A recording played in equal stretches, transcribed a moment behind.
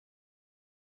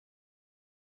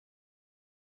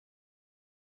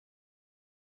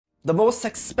The most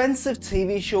expensive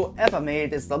TV show ever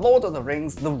made is The Lord of the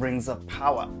Rings: The Rings of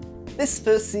Power. This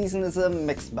first season is a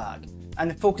mixed bag,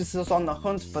 and it focuses on the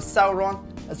hunt for Sauron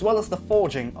as well as the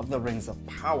forging of the Rings of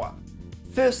Power.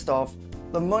 First off,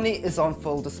 the money is on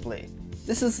full display.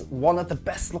 This is one of the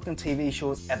best looking TV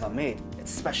shows ever made. Its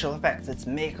special effects, its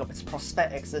makeup, its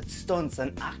prosthetics, its stunts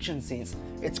and action scenes,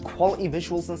 its quality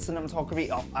visuals and cinematography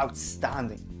are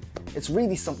outstanding. It's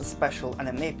really something special, and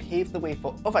it may pave the way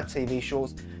for other TV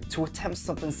shows to attempt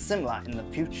something similar in the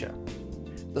future.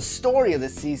 The story of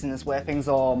this season is where things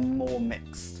are more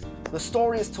mixed. The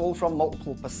story is told from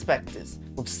multiple perspectives,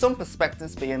 with some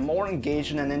perspectives being more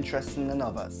engaging and interesting than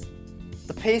others.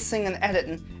 The pacing and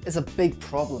editing is a big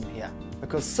problem here,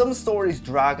 because some stories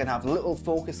drag and have little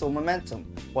focus or momentum,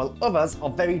 while others are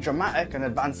very dramatic and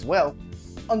advance well,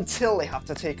 until they have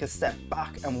to take a step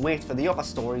back and wait for the other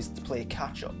stories to play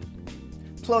catch up.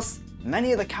 Plus,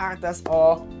 many of the characters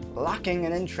are lacking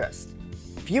in interest.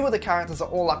 Few of the characters are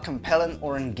all that compelling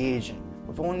or engaging,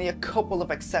 with only a couple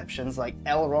of exceptions like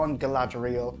Elrond,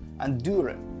 Galadriel and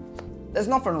Durin. There's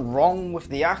nothing wrong with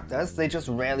the actors, they just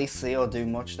rarely say or do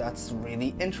much that's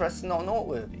really interesting or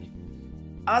noteworthy.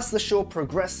 As the show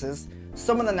progresses,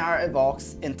 some of the narrative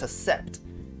arcs intercept.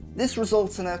 This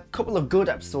results in a couple of good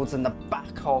episodes in the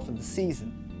back half of the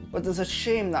season, but there's a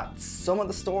shame that some of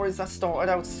the stories that started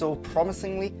out so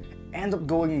promisingly end up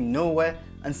going nowhere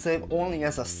and serve only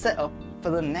as a setup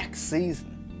for the next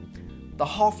season. The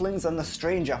Halflings and the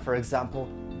Stranger, for example,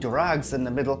 drags in the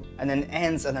middle and then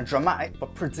ends in a dramatic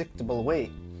but predictable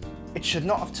way. It should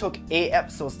not have took 8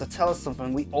 episodes to tell us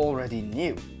something we already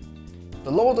knew.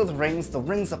 The Lord of the Rings: The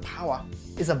Rings of Power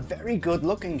is a very good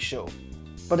looking show,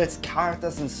 but its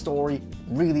characters and story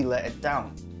really let it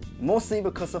down, mostly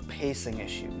because of pacing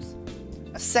issues.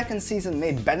 A second season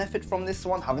may benefit from this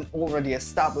one, having already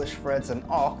established threads and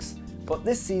arcs, but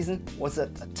this season was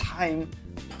at the time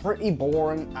pretty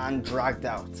boring and dragged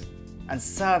out. And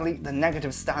sadly, the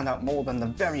negatives stand out more than the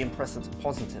very impressive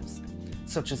positives,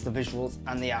 such as the visuals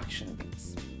and the action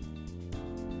beats.